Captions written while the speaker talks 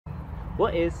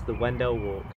What is the Waendel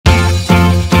Walk?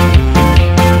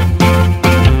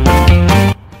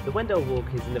 The Waendel Walk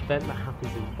is an event that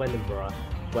happens in Wellingborough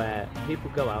where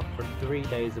people go out for 3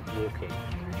 days of walking.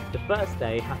 The first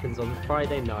day happens on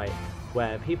Friday night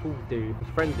where people do the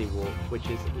friendly walk, which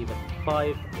is either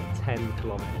 5 or 10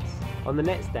 kilometres. On the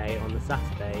next day, on the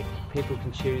Saturday, people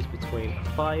can choose between a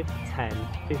 5, 10,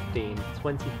 15,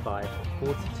 25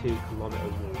 or 42 kilometre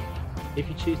walk. If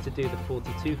you choose to do the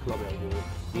 42 kilometre walk,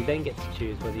 you then get to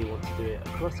choose whether you want to do it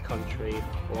across country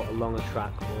or along a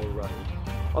track or a road.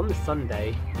 On the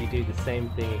Sunday, you do the same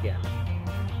thing again.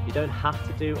 You don't have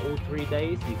to do all 3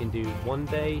 days, you can do one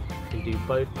day, you can do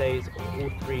both days or all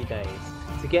 3 days.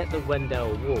 To get the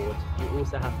Waendel Award, you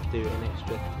also have to do an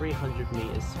extra 300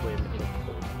 metres swim in a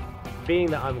pool.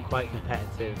 Being that I'm quite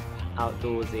competitive,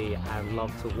 outdoorsy and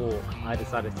love to walk, I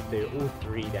decided to do all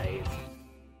 3 days.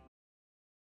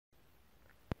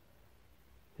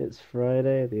 It's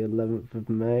Friday the 11th of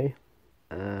May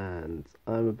and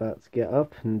I'm about to get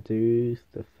up and do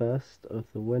the first of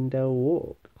the Waendel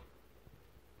Walk.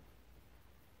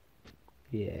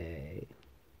 Yay.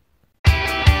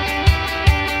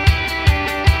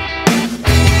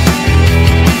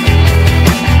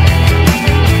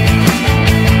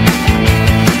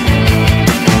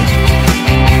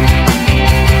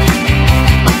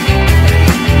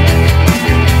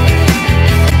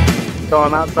 So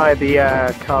I'm outside the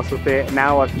Castle Theatre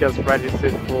now. I've just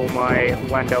registered for my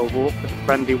Waendel Walk, the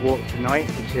friendly walk tonight,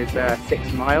 which is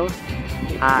 6 miles,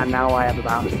 and now I have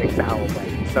about a 6-hour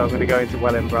wait. So I'm going to go into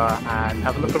Wellingborough and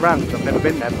have a look around because I've never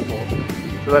been there before.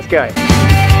 So let's go.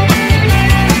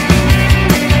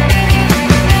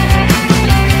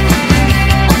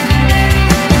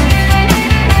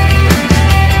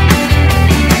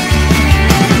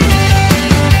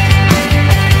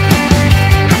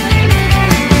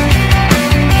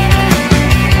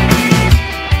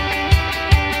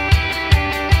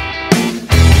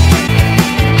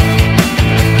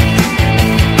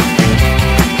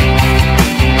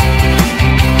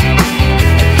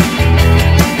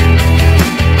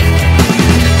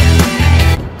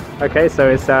 Okay, so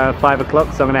it's 5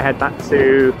 o'clock, so I'm going to head back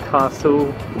to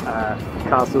Castle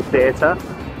Theatre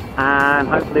and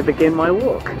hopefully begin my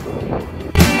walk.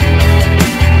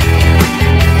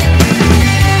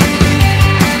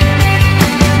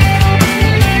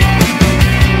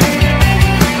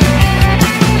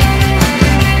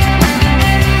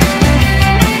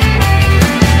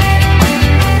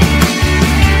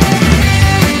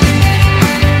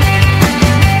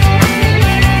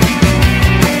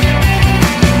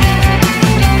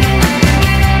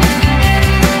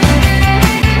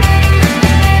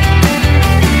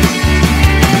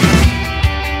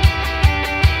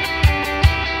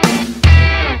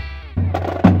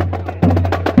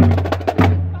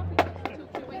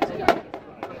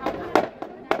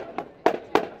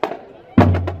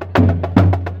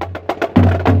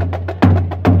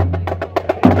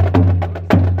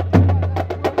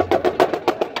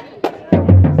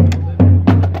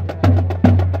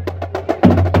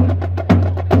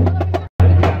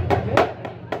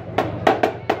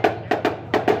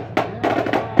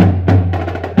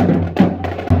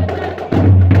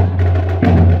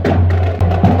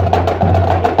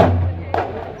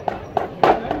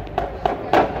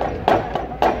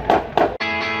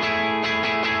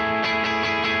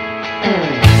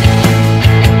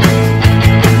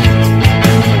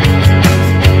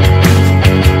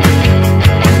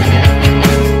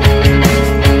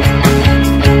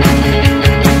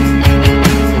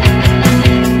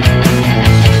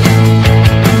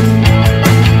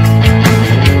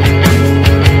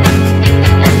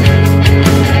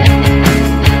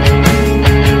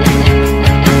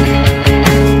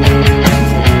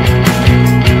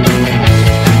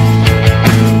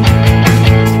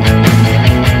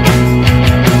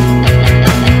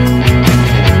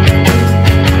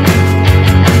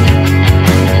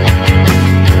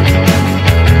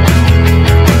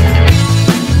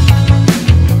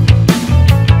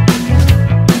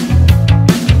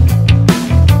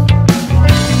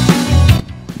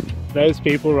 Those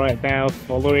people right now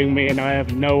following me and I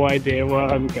have no idea where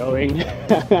I'm going.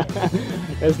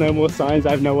 There's no more signs,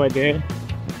 I have no idea.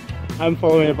 I'm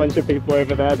following a bunch of people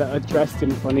over there that are dressed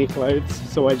in funny clothes,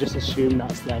 so I just assume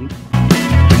that's them.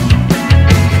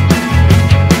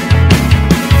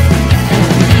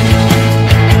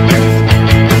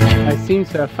 I seem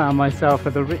to have found myself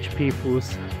at the rich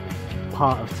people's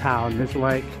part of town. There's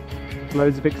like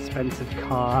loads of expensive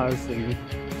cars and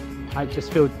I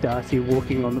just feel dirty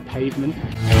walking on the pavement.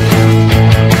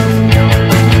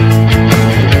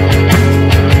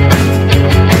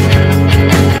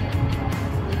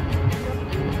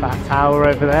 Back tower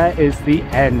over there is the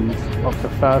end of the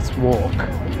first walk.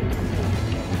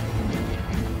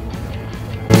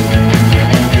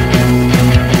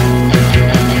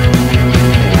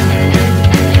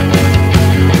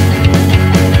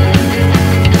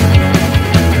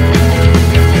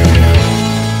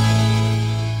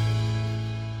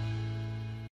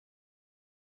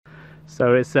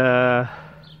 So it's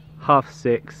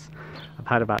 6:30. I've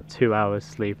had about 2 hours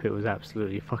sleep. It was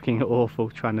absolutely fucking awful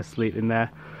trying to sleep in there,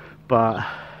 but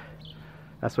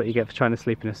that's what you get for trying to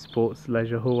sleep in a sports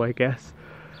leisure hall, I guess,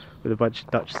 with a bunch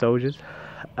of Dutch soldiers.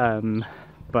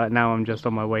 But now I'm just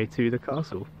on my way to the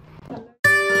castle.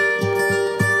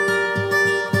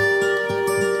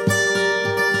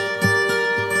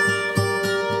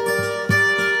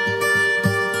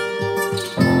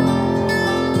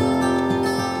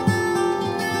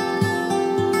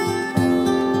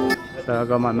 So I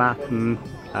got my map and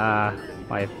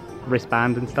my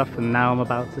wristband and stuff, and now I'm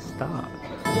about to start.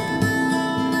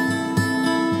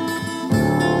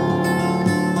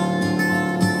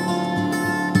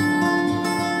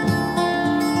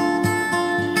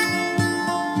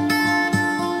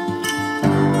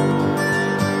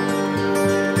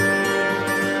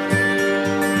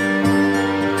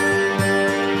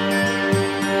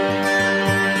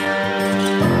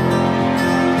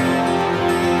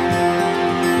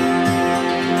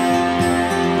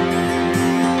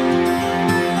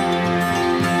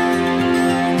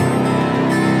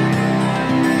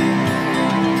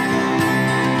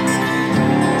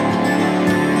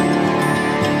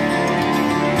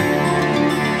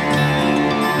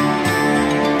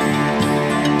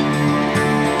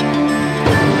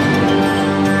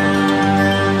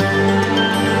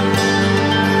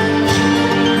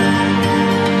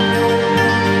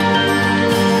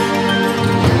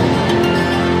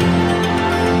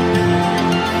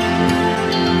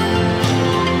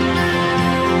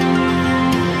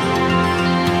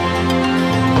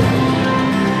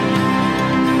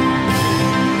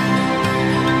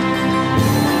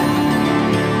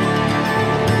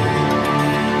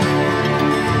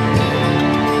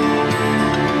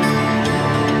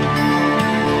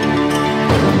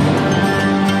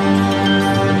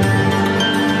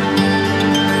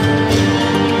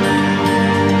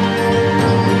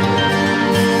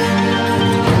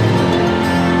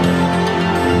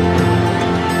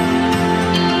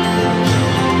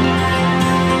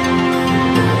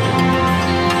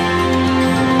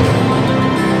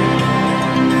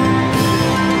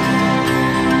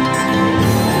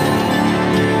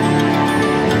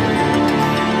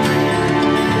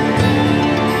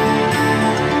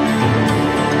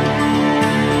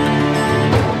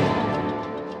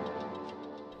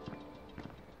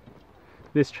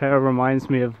 This trail reminds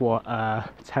me of what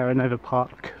Terra Nova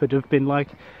Park could have been like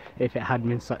if it hadn't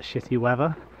been such shitty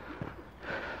weather.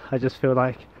 I just feel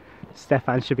like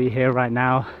Stefan should be here right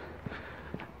now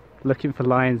looking for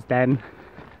Lion's Den.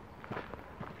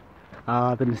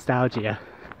 Ah, the nostalgia.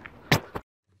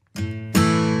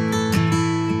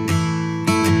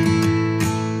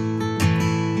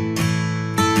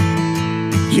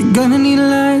 You're gonna need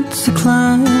lights to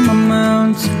climb a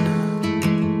mountain.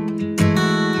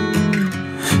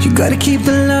 You gotta keep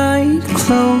the light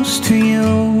close to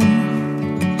you.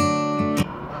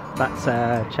 That's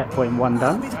checkpoint 1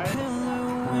 done.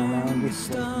 And now I'm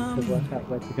just waiting to work out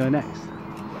where to go next.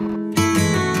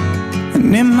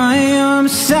 And in my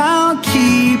arms I'll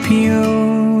keep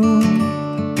you.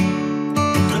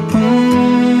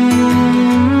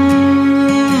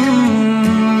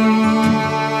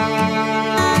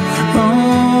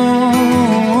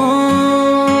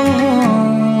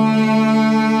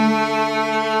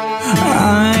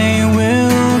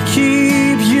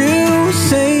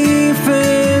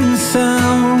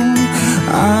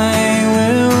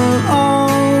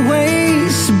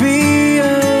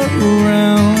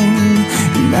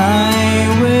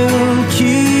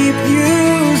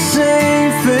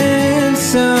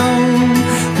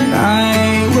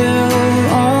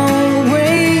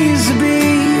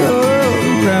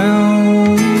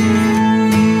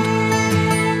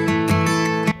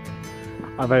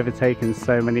 I've overtaken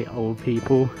so many old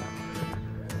people.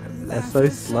 They're so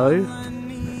slow.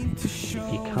 If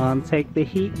you can't take the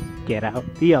heat, get out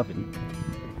the oven.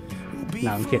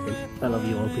 No, I'm kidding. I love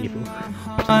you old people.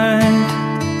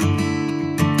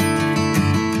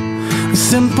 A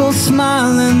simple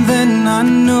smile and then I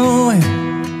know it.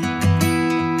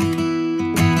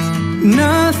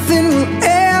 Nothing will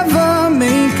ever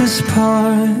make us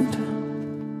part.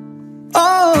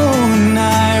 Oh, and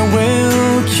I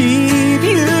will keep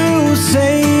you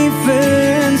safe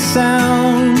and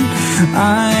sound.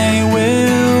 I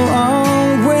will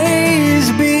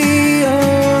always be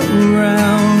around.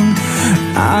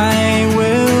 I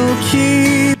will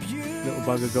keep you. Little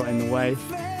bugger got in the way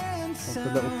of the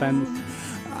little fence.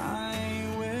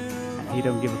 And he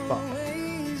don't give a fuck.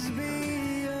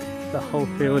 The whole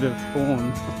field of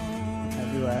thorns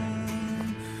everywhere.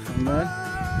 And there.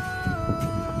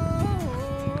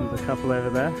 There's a couple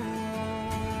over there.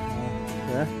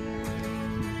 There.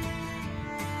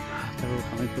 They're all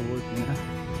coming towards me now.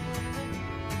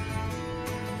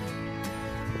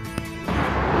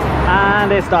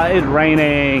 And it started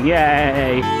raining,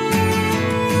 yay!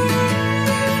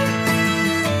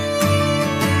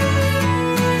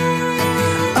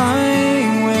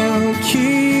 I will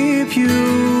keep you.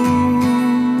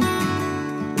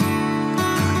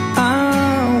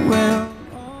 I will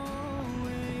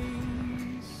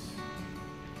always.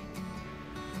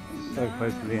 So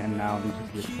close to the end now, I'm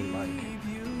just literally like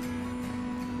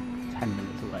 10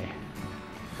 minutes away.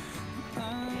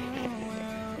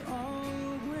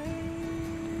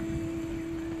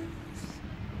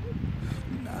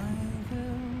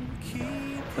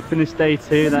 I finished day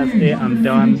 2, that's it, I'm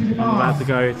done. I'm about to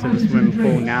go to the swimming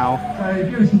pool now.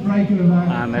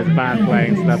 And there's a band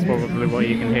playing, so that's probably what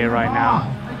you can hear right now.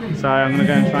 So I'm going to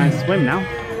go and try and swim now.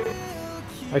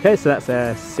 Okay, so that's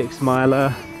a 6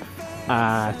 miler,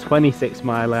 26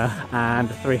 miler and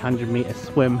a 300 meter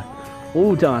swim.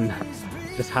 All done.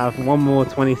 Just have one more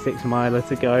 26 miler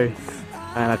to go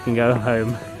and I can go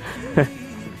home.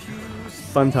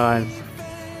 Fun times.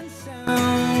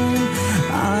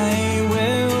 I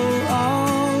will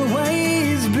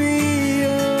always be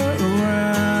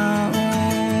around.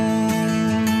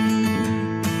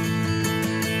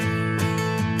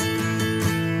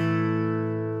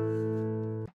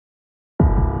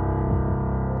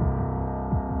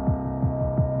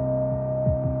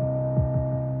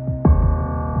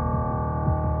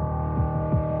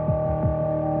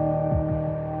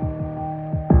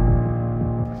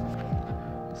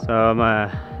 So I'm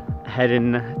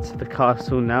heading to the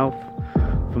castle now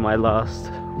for my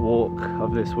last walk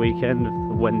of this weekend, the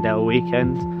Waendel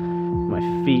weekend. My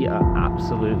feet are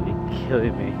absolutely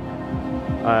killing me.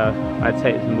 I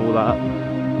taped them all up,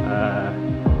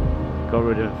 got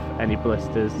rid of any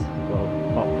blisters, well,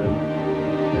 popped them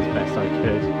as best I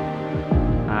could,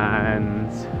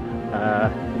 and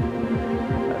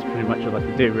that's pretty much all I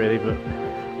could do really. But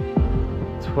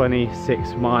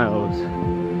 26 miles,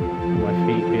 my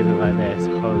feet feeling like this,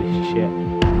 holy shit,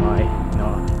 am I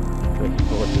not looking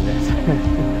forward to this.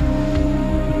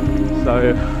 So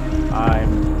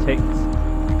I'm ticked,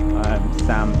 I'm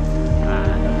stamped,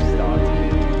 and I'm starting.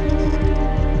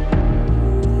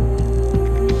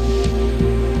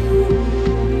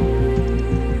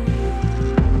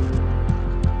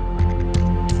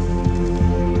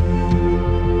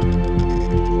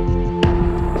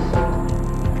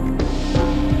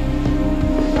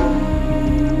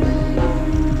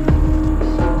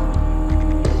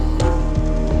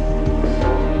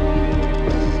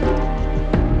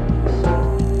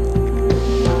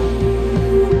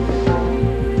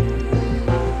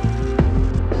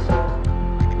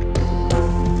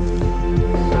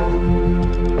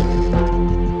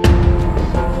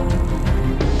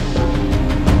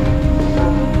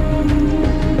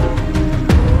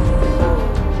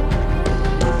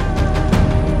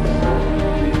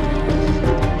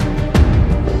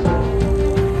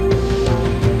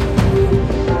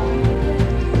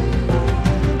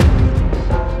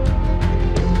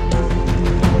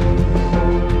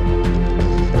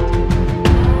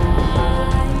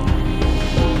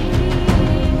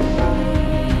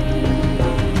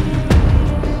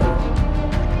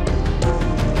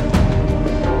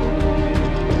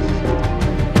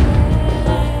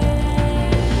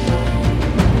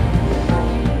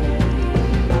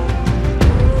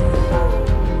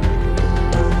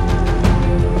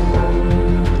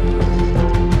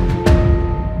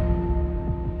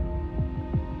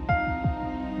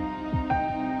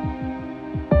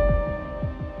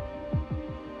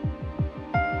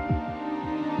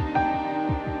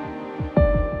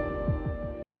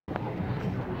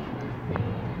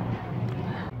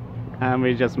 And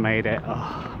we just made it. Oh,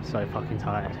 I'm so fucking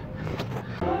tired.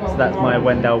 So that's my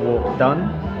Waendel Walk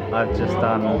done. I've just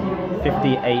done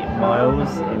 58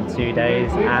 miles in 2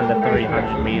 days and a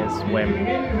 300 meter swim.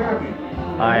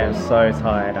 I am so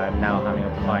tired, I'm now having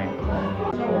a pint.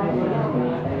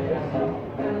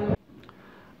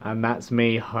 And that's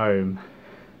me home.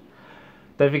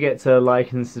 Don't forget to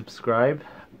like and subscribe.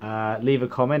 Leave a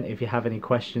comment if you have any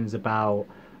questions about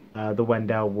the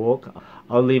Waendel Walk.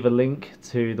 I'll leave a link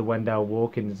to the Waendel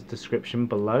Walk in the description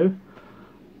below,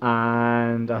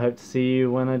 and I hope to see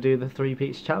you when I do the 3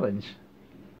 Peaks challenge.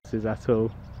 This is at all,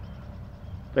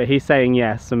 but he's saying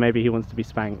yes, so maybe he wants to be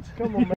spanked. Come on,